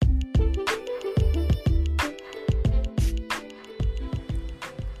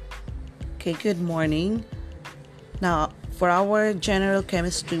Okay, good morning. Now, for our General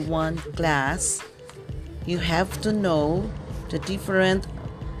Chemistry 1 class, you have to know the different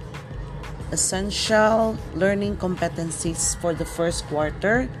essential learning competencies for the first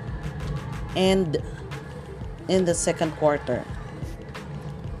quarter and in the second quarter.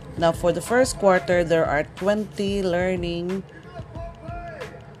 Now, for the first quarter, there are 20 learning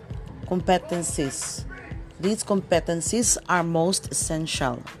competencies. These competencies are most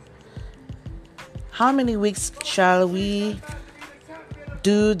essential. How many weeks shall we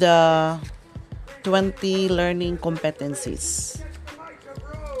do the 20 learning competencies?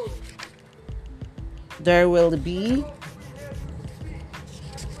 There will be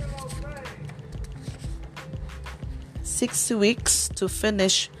 6 weeks to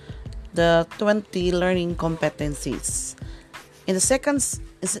finish the 20 learning competencies. In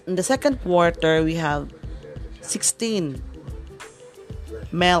the second quarter, we have 16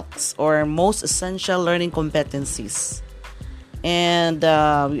 MELCs, or most essential learning competencies, and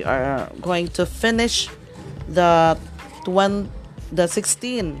we are going to finish the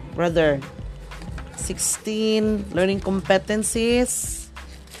 16 learning competencies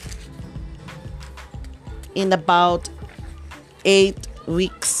in about 8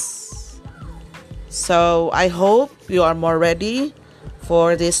 weeks. So I hope you are more ready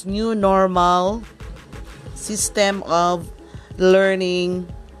for this new normal system of learning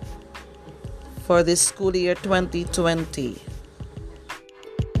for this school year 2020.